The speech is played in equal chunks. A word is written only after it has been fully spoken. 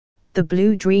the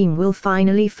Blue Dream will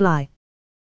finally fly.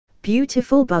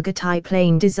 Beautiful Bugatti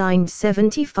plane designed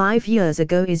 75 years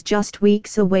ago is just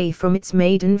weeks away from its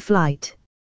maiden flight.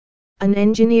 An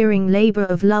engineering labor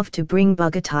of love to bring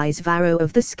Bugatti's Varro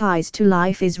of the skies to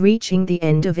life is reaching the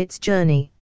end of its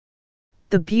journey.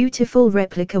 The beautiful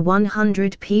Replica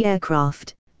 100P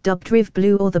aircraft, dubbed Riv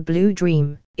Blue or the Blue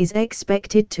Dream, is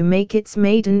expected to make its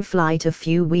maiden flight a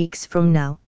few weeks from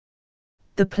now.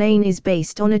 The plane is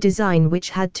based on a design which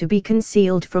had to be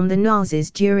concealed from the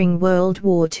Nazis during World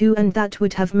War II and that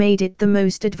would have made it the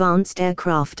most advanced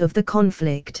aircraft of the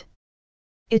conflict.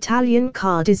 Italian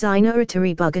car designer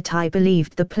Ettore Bugatti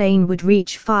believed the plane would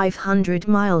reach 500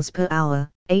 miles per hour,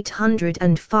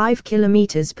 805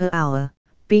 kilometers per hour,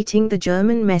 beating the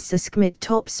German Messerschmitt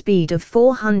top speed of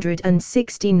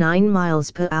 469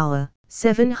 miles per hour,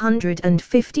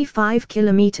 755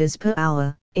 kilometers per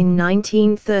hour, in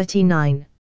 1939.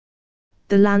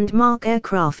 The landmark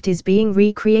aircraft is being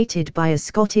recreated by a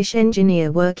Scottish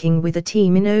engineer working with a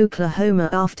team in Oklahoma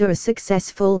after a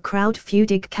successful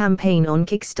crowdfunding campaign on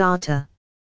Kickstarter.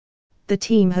 The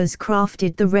team has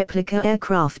crafted the replica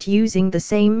aircraft using the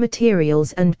same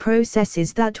materials and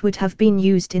processes that would have been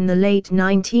used in the late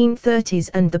 1930s,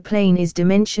 and the plane is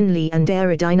dimensionally and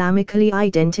aerodynamically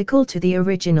identical to the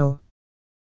original.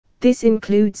 This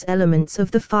includes elements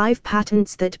of the 5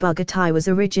 patents that Bugatti was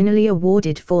originally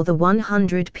awarded for the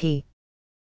 100P.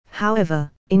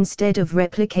 However, instead of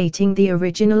replicating the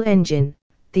original engine,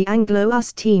 the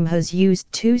Anglo-US team has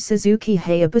used 2 Suzuki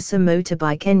Hayabusa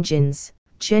motorbike engines,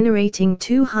 generating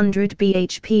 200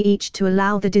 bhp each to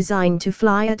allow the design to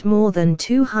fly at more than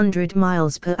 200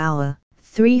 miles per hour,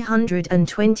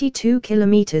 322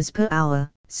 kilometers per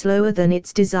hour, slower than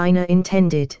its designer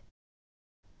intended.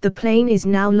 The plane is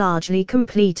now largely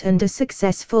complete and a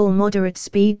successful moderate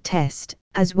speed test,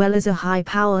 as well as a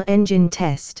high-power engine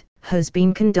test, has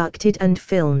been conducted and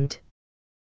filmed.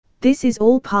 This is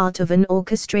all part of an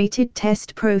orchestrated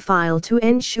test profile to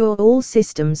ensure all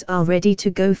systems are ready to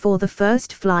go for the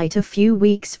first flight a few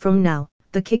weeks from now,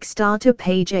 the Kickstarter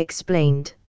page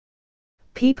explained.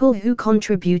 People who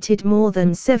contributed more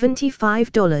than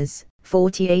 $75,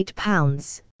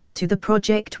 £48, to the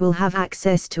project will have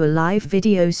access to a live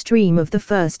video stream of the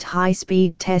first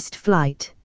high-speed test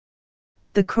flight.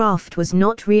 The craft was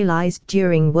not realized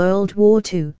during World War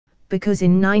II, because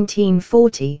in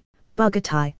 1940,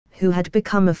 Bugatti, who had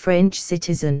become a French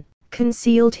citizen,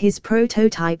 concealed his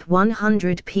prototype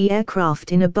 100P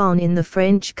aircraft in a barn in the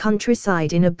French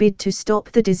countryside in a bid to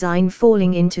stop the design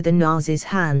falling into the Nazis'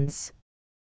 hands.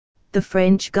 The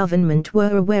French government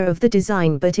were aware of the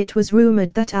design, but it was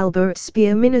rumored that Albert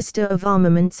Speer, Minister of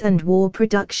Armaments and War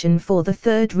Production for the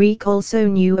Third Reich, also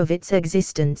knew of its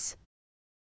existence.